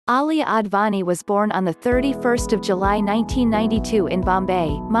Alia Advani was born on the 31st of July 1992 in Bombay,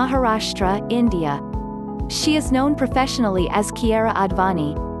 Maharashtra, India. She is known professionally as Kiara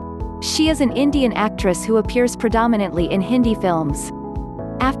Advani. She is an Indian actress who appears predominantly in Hindi films.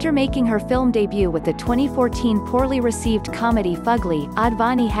 After making her film debut with the 2014 poorly received comedy Fugly,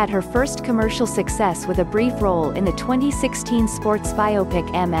 Advani had her first commercial success with a brief role in the 2016 sports biopic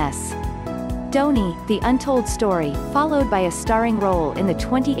Ms. Dhoni, The Untold Story, followed by a starring role in the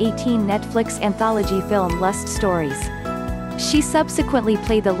 2018 Netflix anthology film Lust Stories. She subsequently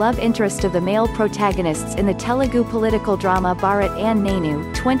played the love interest of the male protagonists in the Telugu political drama Bharat Ane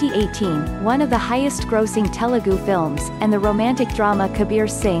Nenu 2018, one of the highest-grossing Telugu films, and the romantic drama Kabir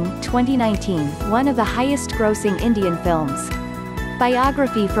Singh 2019, one of the highest-grossing Indian films.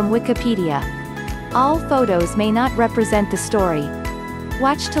 Biography from Wikipedia. All photos may not represent the story.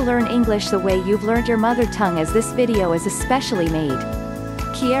 Watch to learn English the way you've learned your mother tongue, as this video is especially made.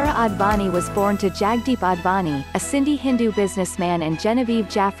 Kiara Advani was born to Jagdeep Advani, a Sindhi Hindu businessman, and Genevieve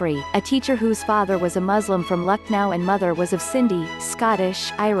Jaffrey, a teacher whose father was a Muslim from Lucknow and mother was of Sindhi,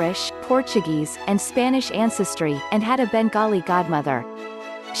 Scottish, Irish, Portuguese, and Spanish ancestry, and had a Bengali godmother.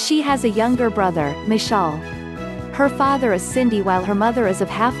 She has a younger brother, Mishal. Her father is Sindhi while her mother is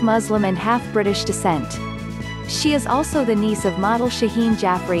of half Muslim and half British descent. She is also the niece of model Shaheen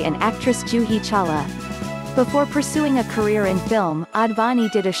Jaffrey and actress Juhi Chawla. Before pursuing a career in film,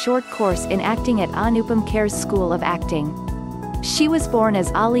 Advani did a short course in acting at Anupam Kher's School of Acting. She was born as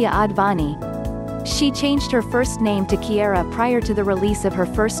Alia Advani. She changed her first name to Kiara prior to the release of her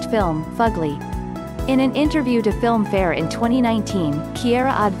first film, Fugly. In an interview to Filmfare in 2019,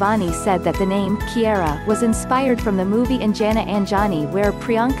 Kiara Advani said that the name, Kiara, was inspired from the movie Anjana Anjani where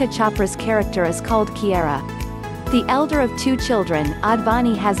Priyanka Chopra's character is called Kiara. The elder of two children,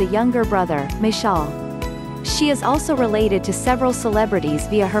 Advani has a younger brother, Mishal. She is also related to several celebrities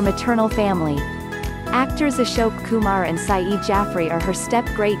via her maternal family. Actors Ashok Kumar and Saeed Jaffrey are her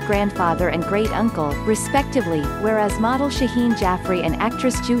step-great-grandfather and great-uncle, respectively, whereas model Shaheen Jaffrey and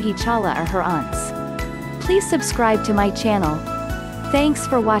actress Juhi Chawla are her aunts. Please subscribe to my channel. Thanks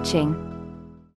for watching.